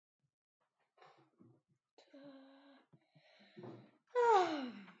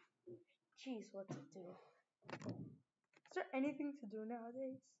Jeez, what to do? Is there anything to do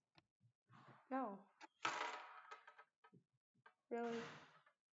nowadays? No. Really?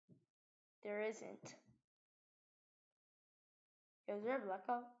 There isn't. Is there a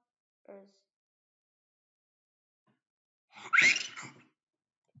blackout? Or is...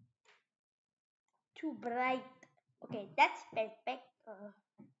 Too bright. Okay, that's perfect.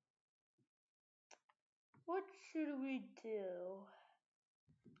 What should we do?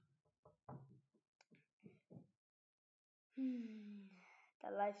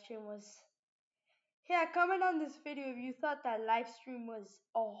 That live stream was... Yeah, comment on this video if you thought that live stream was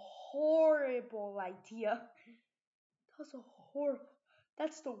a horrible idea. That was a horrible...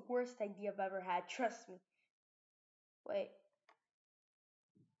 That's the worst idea I've ever had, trust me. Wait.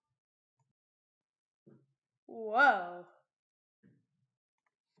 Whoa.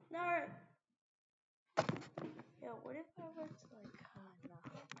 Alright. Yo, what if I were to like...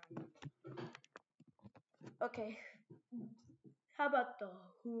 no. Okay. How about the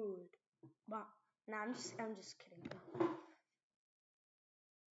hood? Well, nah, I'm just kidding.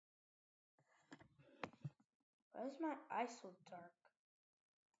 Why is my eye so dark?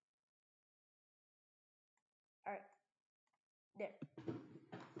 Alright. There.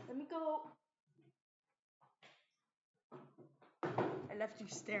 Let me go. I left you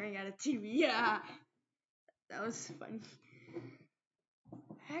staring at a TV. Yeah. That was funny.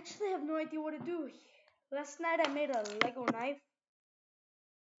 I actually have no idea what to do. Last night I made a Lego knife.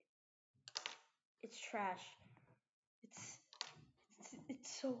 It's trash.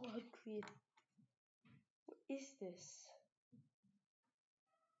 It's so ugly. What is this?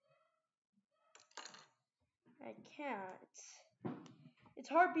 I can't. It's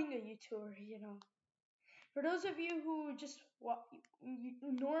hard being a YouTuber, you know. For those of you who just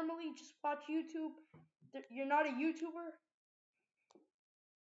normally just watch YouTube, you're not a YouTuber.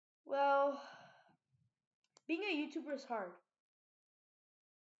 Well, being a YouTuber is hard.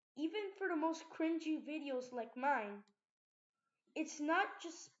 Even for the most cringy videos like mine, it's not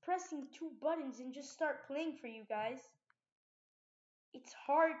just pressing 2 buttons and just start playing for you guys. It's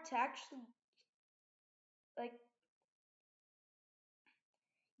hard to actually like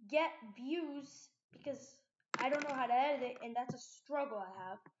get views because I don't know how to edit it, and that's a struggle I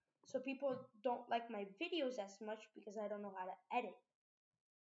have. So people don't like my videos as much because I don't know how to edit.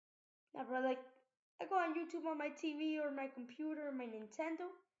 Never like I go on YouTube on my TV or my computer or my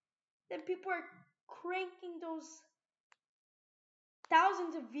Nintendo, then people are cranking those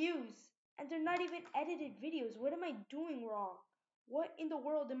thousands of views and they're not even edited videos. What am I doing wrong? What in the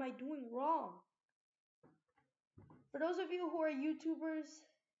world am I doing wrong? For those of you who are YouTubers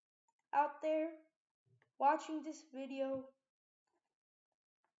out there watching this video,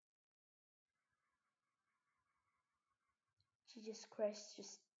 Jesus Christ,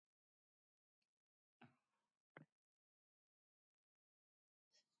 just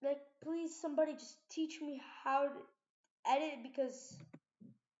like please somebody just teach me how to edit, because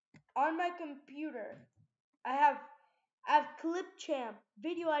on my computer I have Clipchamp,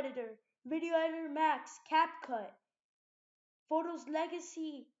 Video Editor Max, CapCut, Photos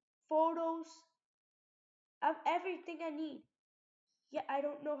Legacy, Photos. I have everything I need. Yeah, I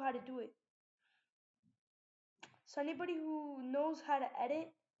don't know how to do it. So anybody who knows how to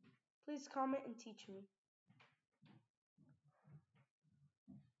edit, please comment and teach me.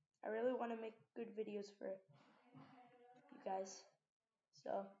 I really want to make good videos for you guys.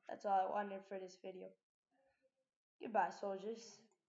 So that's all I wanted for this video. Goodbye, soldiers.